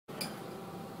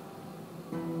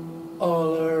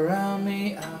All around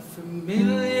me are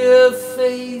familiar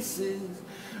faces,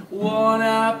 worn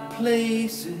out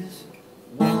places,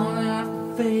 worn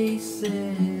out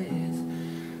faces,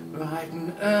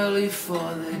 riding early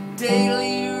for the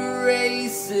daily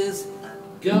races,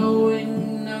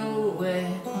 going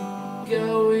nowhere,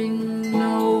 going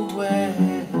nowhere,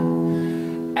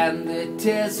 and the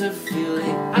tears are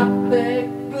filling up their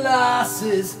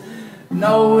glasses,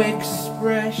 no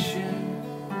expression.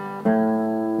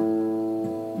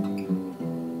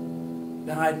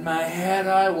 Hide my head,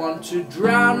 I want to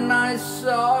drown my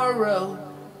sorrow.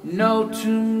 No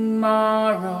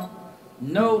tomorrow,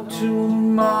 no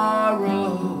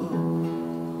tomorrow.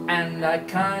 And I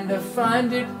kinda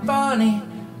find it funny,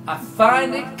 I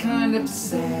find it kind of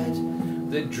sad.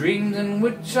 The dreams in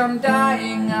which I'm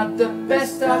dying are the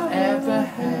best I've ever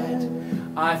had.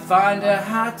 I find it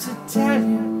hard to tell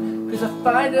you, 'cause I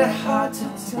find it hard to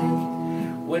take.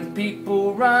 When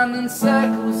people run in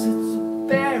circles, it's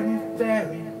very,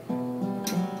 very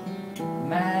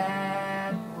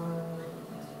mad world.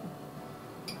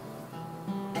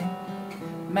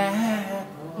 Mad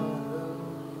world.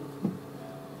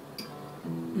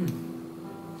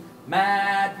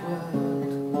 Mad world.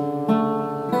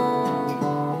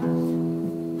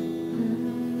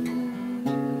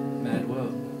 Mad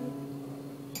world.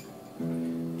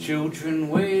 Children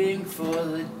waiting for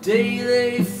the day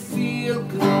they feel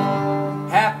good.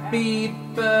 Happy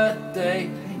birthday,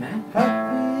 man.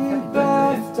 Happy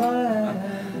birthday.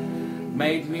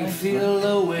 Made me feel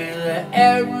the way that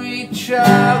every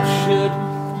child should.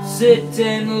 Sit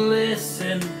and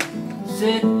listen,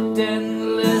 sit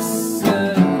and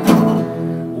listen.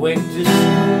 Went to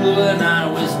school and I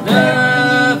was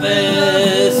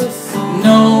nervous.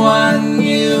 No one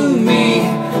knew me,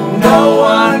 no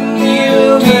one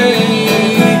knew me.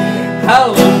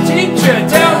 Hello teacher,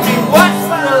 tell me what's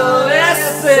the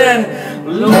lesson?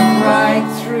 Look right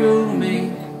through me,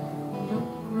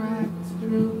 look right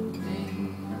through me.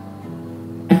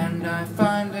 And I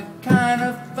find it kind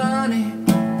of funny,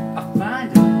 I find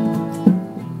it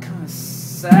kind of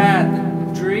sad. The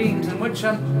dreams in which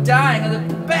I'm dying are the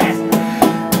best.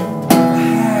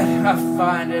 I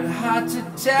find it hard to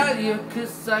tell you,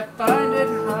 'cause I find it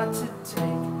hard to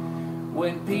take.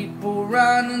 When people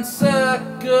run in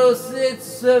circles,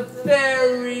 it's a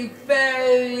very,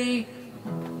 very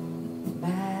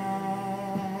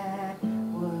mad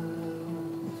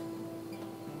world.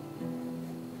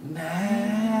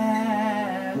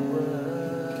 Mad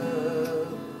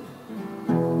world.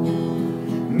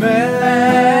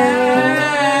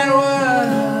 Mad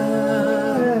world.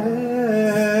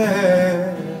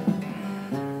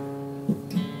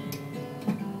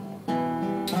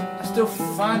 I still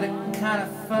find it kind of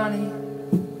funny,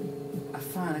 I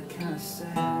find it kind of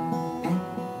sad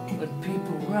when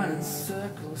people run in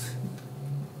circles.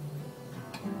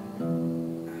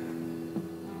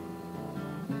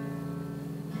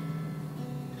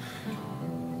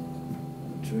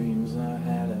 Dreams I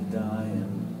had are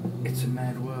dying. It's a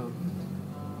mad world.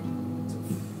 It's a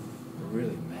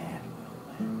really mad world,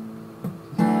 man.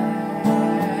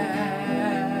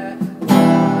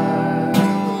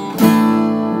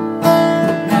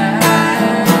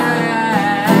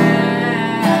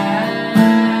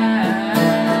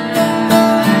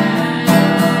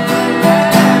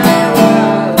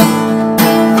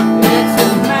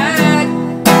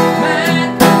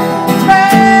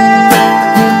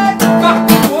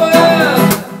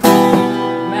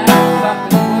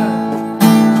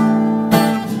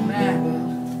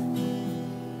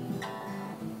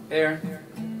 Erin?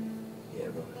 Yeah,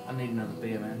 bro. I need another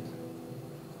beer, man.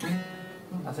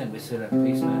 I think we said that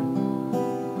peace, man.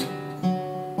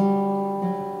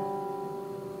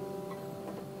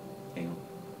 Hang on.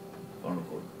 Phone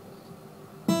record.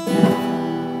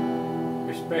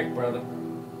 Respect, brother.